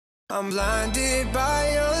I'm blinded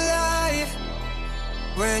by your light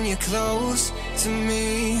when you're close to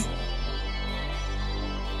me.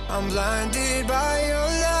 I'm blinded by your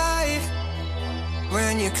light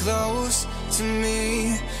when you're close to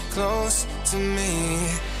me, close to me,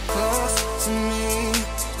 close to me,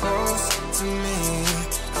 close to me,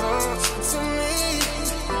 close to me,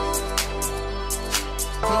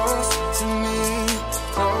 close to me,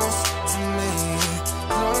 close to me,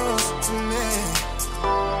 close to me.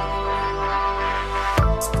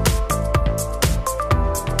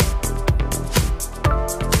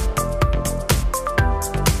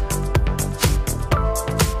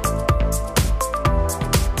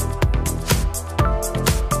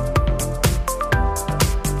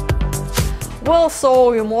 Well,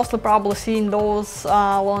 so you mostly probably seen those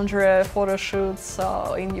lingerie photo shoots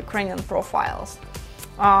in Ukrainian profiles.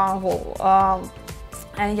 And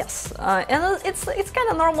yes, and it's kind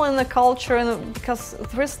of normal in the culture, and because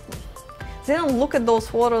they don't look at those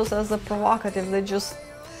photos as a provocative. They just,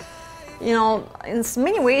 you know, in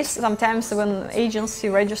many ways, sometimes when agency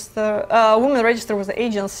register, women register with the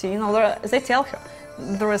agency, you know, they tell her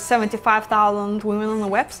there are 75,000 women on the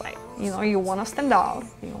website. You know, you want to stand out,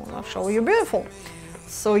 you want to show you're beautiful.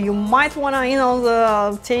 So you might want to, you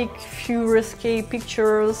know, take few risky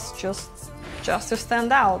pictures just to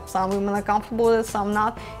stand out. Some women are comfortable with it, some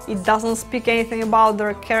not. It doesn't speak anything about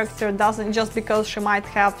their character. Doesn't just because she might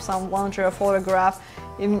have some lingerie photograph,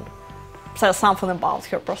 it says something about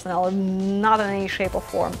her personality. Not in any shape or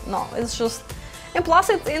form. No, it's just. And plus,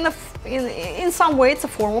 it in some way it's a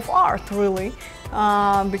form of art, really,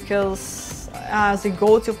 because as you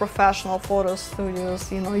go to professional photo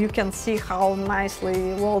studios, you know, you can see how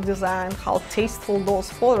nicely, well designed, how tasteful those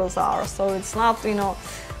photos are. So it's not, you know,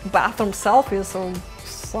 bathroom selfies or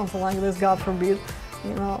something like this, God forbid,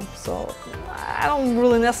 you know. So I don't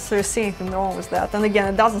really necessarily see anything wrong with that. And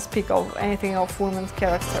again, it doesn't speak of anything of women's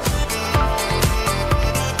character.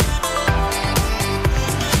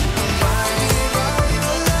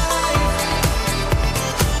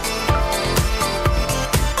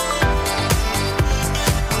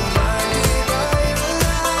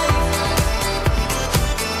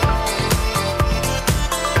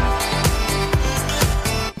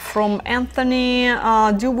 From Anthony,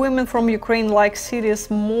 do women from Ukraine like cities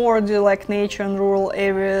more? Do you like nature and rural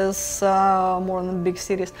areas more than big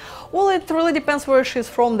cities? Well, it really depends where she's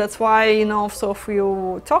from. That's why, you know, so if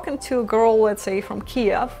you're talking to a girl, let's say from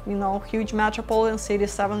Kiev, you know, huge metropolitan city,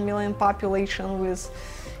 7 million population with,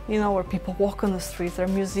 you know, where people walk on the streets, there are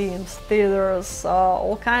museums, theaters,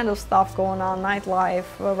 all kind of stuff going on, nightlife,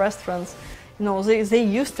 restaurants, you know, they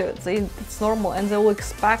used to it, it's normal, and they will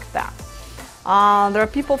expect that. There are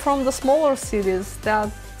people from the smaller cities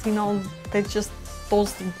that, you know, they just,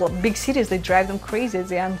 those big cities, they drive them crazy,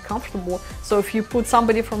 they're uncomfortable. So if you put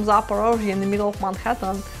somebody from Zaporozhye in the middle of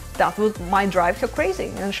Manhattan, that might drive her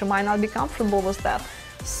crazy, and she might not be comfortable with that.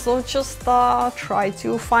 So just try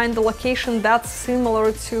to find a location that's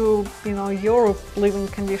similar to, you know, your living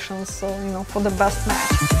conditions, so, you know, for the best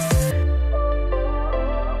match.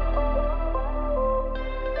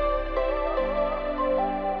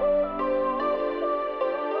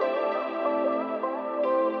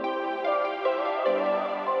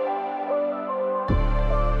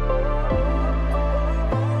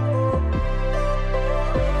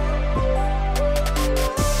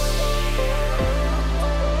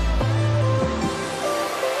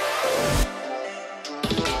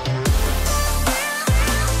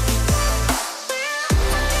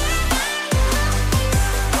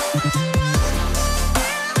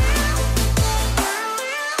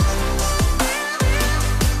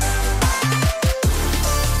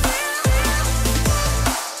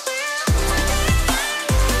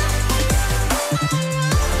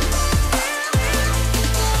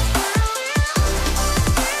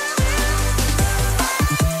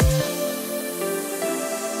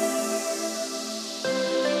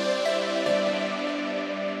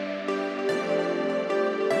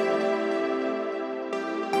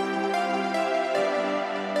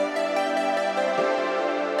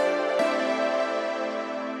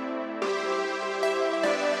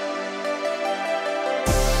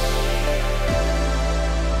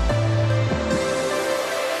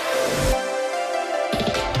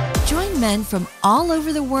 Men from all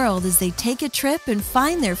over the world as they take a trip and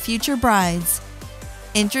find their future brides.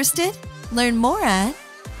 Interested? Learn more at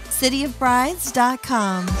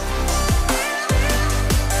cityofbrides.com.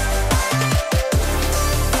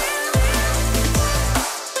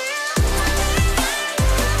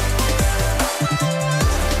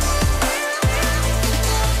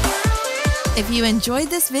 If you enjoyed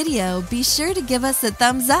this video, be sure to give us a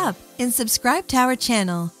thumbs up and subscribe to our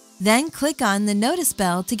channel. Then click on the notice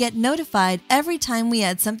bell to get notified every time we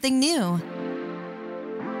add something new.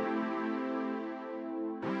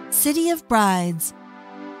 City of Brides.